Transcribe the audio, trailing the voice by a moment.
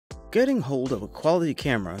Getting hold of a quality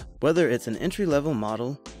camera, whether it's an entry-level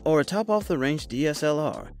model or a top-off-the-range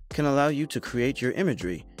DSLR, can allow you to create your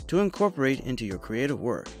imagery to incorporate into your creative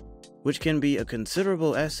work, which can be a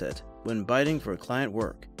considerable asset when bidding for client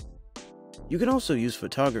work. You can also use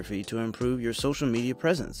photography to improve your social media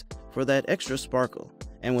presence for that extra sparkle,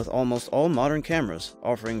 and with almost all modern cameras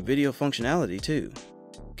offering video functionality too.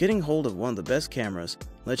 Getting hold of one of the best cameras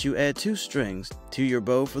lets you add 2 strings to your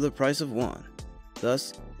bow for the price of 1.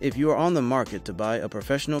 Thus, if you are on the market to buy a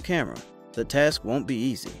professional camera, the task won't be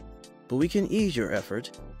easy, but we can ease your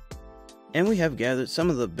effort, and we have gathered some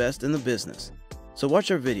of the best in the business. So watch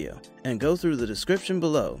our video and go through the description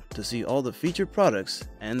below to see all the featured products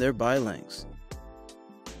and their buy links.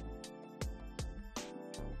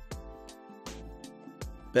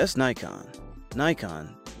 Best Nikon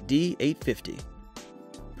D850.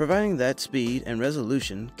 Providing that speed and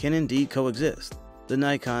resolution can indeed coexist, the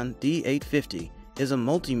Nikon D850 is a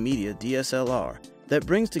multimedia DSLR that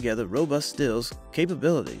brings together robust stills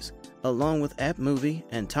capabilities along with app movie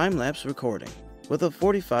and time-lapse recording. With a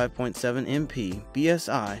 45.7 MP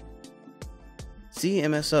BSI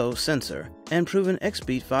CMSO sensor and proven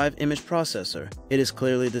XP5 image processor, it is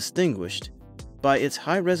clearly distinguished by its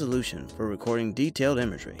high resolution for recording detailed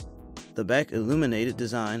imagery. The back illuminated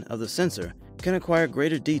design of the sensor can acquire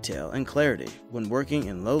greater detail and clarity when working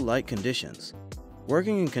in low light conditions.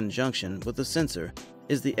 Working in conjunction with the sensor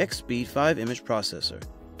is the XP5 image processor,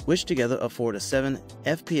 which together afford a 7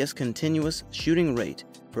 FPS continuous shooting rate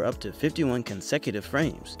for up to 51 consecutive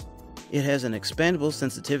frames. It has an expandable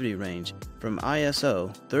sensitivity range from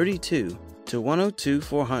ISO 32 to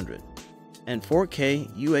 102/400 and 4K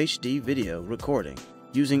UHD video recording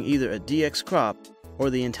using either a DX crop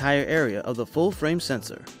or the entire area of the full frame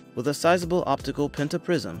sensor. With a sizable optical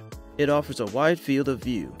pentaprism, it offers a wide field of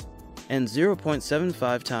view, and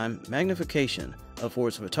 0.75 time magnification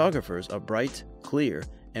affords photographers a bright, clear,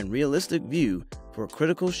 and realistic view for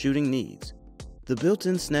critical shooting needs. The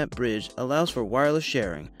built-in snap bridge allows for wireless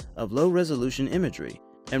sharing of low-resolution imagery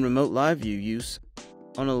and remote live view use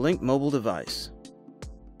on a linked mobile device.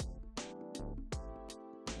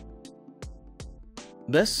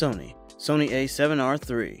 Best Sony A7R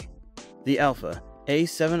III. The Alpha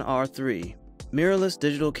A7R III mirrorless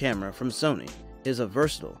digital camera from Sony is a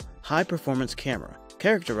versatile, high-performance camera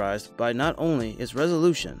characterized by not only its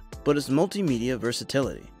resolution but its multimedia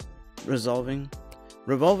versatility, revolving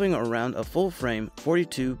around a full-frame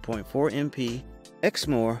 42.4 MP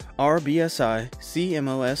Exmor RBSI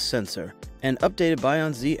CMOS sensor and updated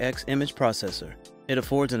Bion ZX image processor. It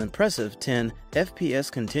affords an impressive 10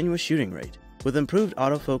 FPS continuous shooting rate, with improved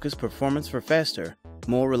autofocus performance for faster,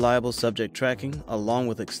 more reliable subject tracking along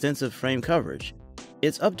with extensive frame coverage.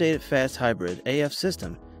 Its updated fast hybrid AF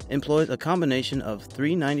system employs a combination of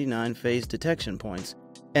 399 phase detection points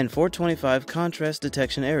and 425 contrast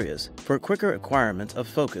detection areas for quicker acquirement of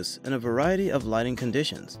focus in a variety of lighting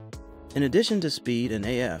conditions. In addition to speed and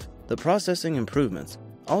AF, the processing improvements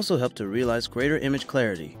also help to realize greater image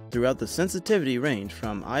clarity throughout the sensitivity range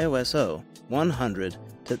from ISO 100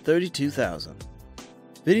 to 32,000.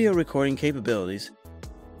 Video recording capabilities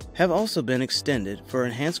have also been extended for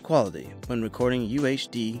enhanced quality when recording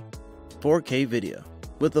UHD 4K video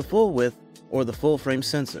with the full width or the full frame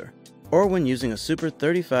sensor, or when using a Super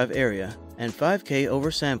 35 area and 5K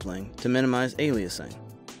oversampling to minimize aliasing.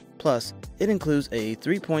 Plus, it includes a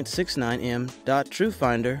 3.69M True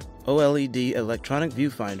Finder OLED electronic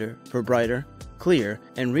viewfinder for brighter, clear,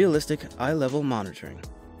 and realistic eye-level monitoring.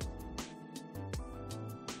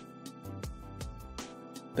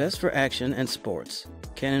 Best for action and sports.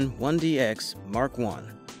 Canon 1DX Mark I.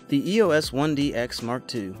 The EOS 1DX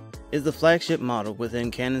Mark II is the flagship model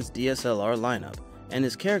within Canon's DSLR lineup and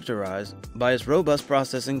is characterized by its robust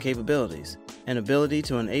processing capabilities and ability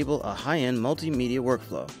to enable a high-end multimedia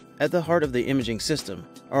workflow. At the heart of the imaging system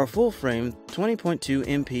are a full-frame 20.2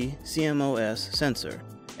 MP CMOS sensor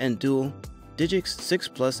and dual Digix 6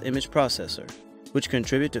 Plus image processor, which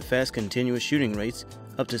contribute to fast continuous shooting rates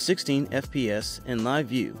up to 16 FPS in live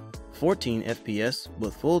view, 14 FPS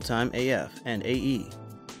with full-time AF and AE,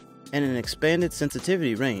 and an expanded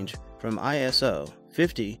sensitivity range from ISO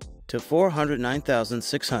 50 to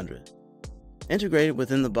 409,600. Integrated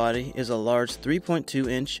within the body is a large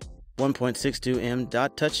 3.2-inch 1.62M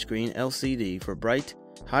touchscreen LCD for bright,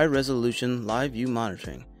 high-resolution live view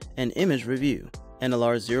monitoring and image review, and a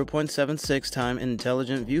large 0.76 time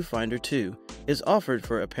intelligent viewfinder 2 is offered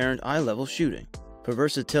for apparent eye-level shooting. For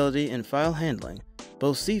versatility in file handling,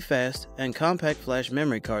 both CFast and compact flash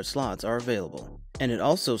memory card slots are available, and it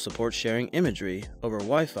also supports sharing imagery over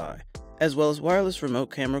Wi-Fi, as well as wireless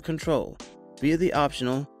remote camera control via the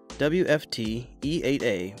optional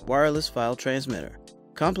WFT-E8A wireless file transmitter.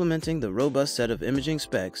 Complementing the robust set of imaging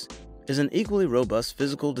specs is an equally robust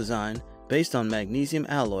physical design based on magnesium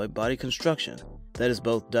alloy body construction that is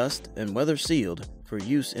both dust and weather sealed for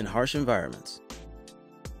use in harsh environments.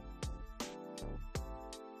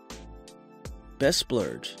 Best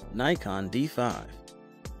Splurge Nikon D5.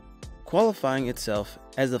 Qualifying itself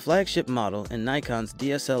as the flagship model in Nikon's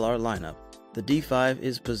DSLR lineup, the D5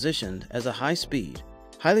 is positioned as a high-speed,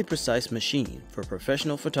 highly precise machine for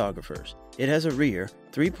professional photographers. It has a rear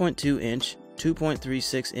 3.2-inch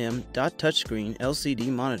 2.36mm dot touchscreen LCD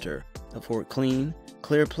monitor for clean,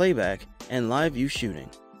 clear playback and live view shooting,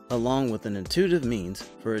 along with an intuitive means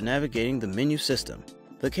for navigating the menu system.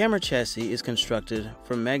 The camera chassis is constructed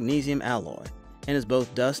from magnesium alloy and is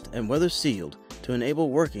both dust and weather sealed to enable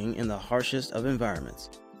working in the harshest of environments.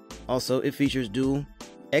 Also, it features dual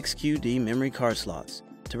XQD memory card slots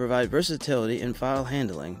to provide versatility in file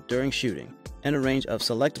handling during shooting, and a range of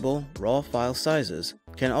selectable RAW file sizes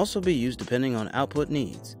can also be used depending on output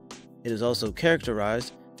needs. It is also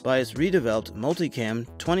characterized by its redeveloped Multicam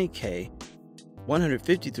 20K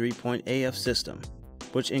 153.AF system,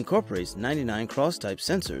 which incorporates 99 cross-type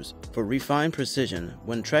sensors for refined precision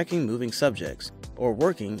when tracking moving subjects or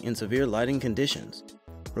working in severe lighting conditions.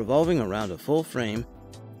 Revolving around a full-frame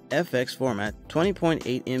FX format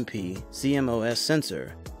 20.8MP CMOS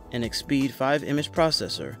sensor and Expeed 5 image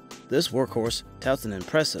processor, this workhorse touts an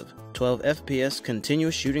impressive 12 FPS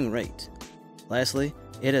continuous shooting rate. Lastly,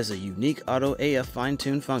 it has a unique auto AF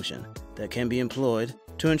fine-tune function that can be employed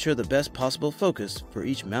to ensure the best possible focus for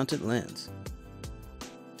each mounted lens.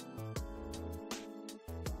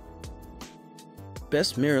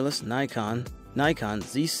 Best Mirrorless Nikon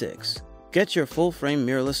Z6. Get your full-frame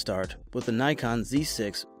mirrorless start with the Nikon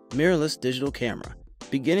Z6 mirrorless digital camera.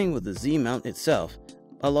 Beginning with the Z mount itself,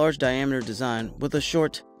 a large diameter design with a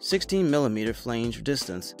short 16mm flange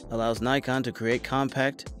distance allows Nikon to create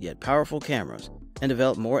compact yet powerful cameras and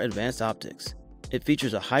develop more advanced optics. It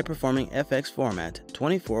features a high-performing FX format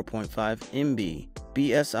 24.5 MB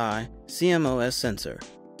BSI CMOS sensor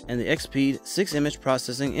and the Expeed 6 image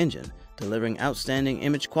processing engine, delivering outstanding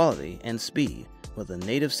image quality and speed with a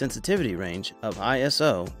native sensitivity range of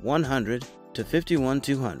ISO 100 to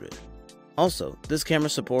 51200. Also, this camera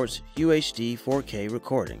supports UHD 4K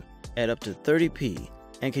recording at up to 30p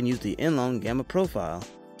and can use the Inlong Gamma profile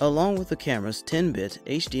along with the camera's 10-bit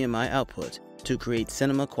HDMI output to create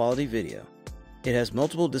cinema-quality video. It has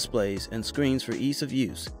multiple displays and screens for ease of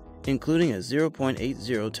use, including a 0.80 x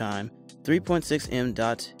 3.6M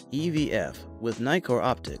dot EVF with Nikkor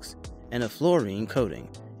optics and a fluorine coating,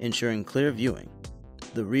 ensuring clear viewing.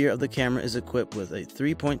 The rear of the camera is equipped with a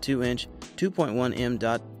 3.2-inch 2.1M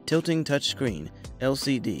dot tilting touchscreen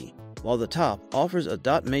LCD, while the top offers a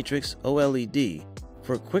dot matrix OLED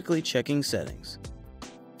for quickly checking settings.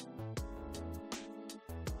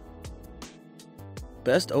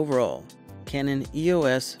 Best overall, Canon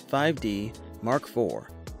EOS 5D Mark IV.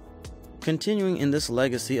 Continuing in this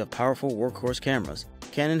legacy of powerful workhorse cameras,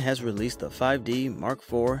 Canon has released the 5D Mark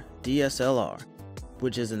IV DSLR,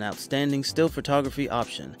 which is an outstanding still photography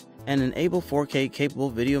option and an able 4K capable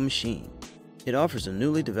video machine. It offers a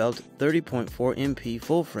newly developed 30.4MP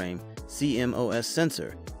full-frame CMOS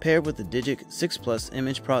sensor paired with the Digic 6 Plus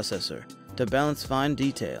image processor to balance fine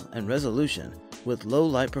detail and resolution with low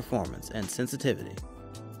light performance and sensitivity.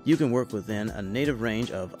 You can work within a native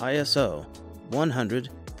range of ISO 100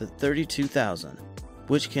 to 32,000,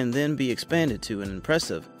 which can then be expanded to an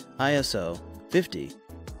impressive ISO 50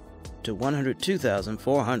 to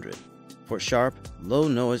 102,400 for sharp,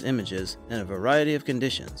 low-noise images in a variety of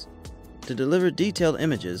conditions. To deliver detailed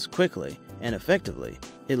images quickly and effectively,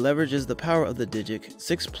 it leverages the power of the Digic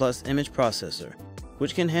 6 Plus image processor,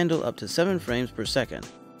 which can handle up to 7 frames per second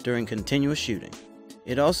during continuous shooting.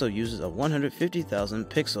 It also uses a 150,000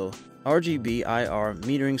 pixel RGB IR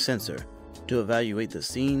metering sensor to evaluate the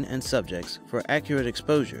scene and subjects for accurate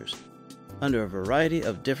exposures under a variety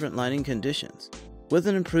of different lighting conditions. With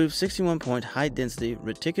an improved 61-point high-density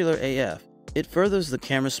reticular AF, it furthers the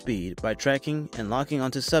camera's speed by tracking and locking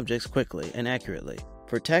onto subjects quickly and accurately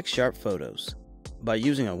for tack-sharp photos. By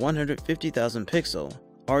using a 150,000 pixel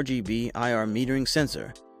RGB IR metering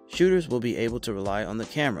sensor, shooters will be able to rely on the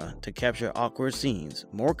camera to capture awkward scenes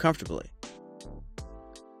more comfortably.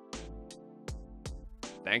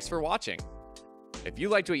 Thanks for watching. If you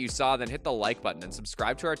liked what you saw, then hit the like button and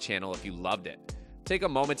subscribe to our channel if you loved it. Take a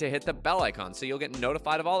moment to hit the bell icon so you'll get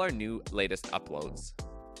notified of all our latest uploads.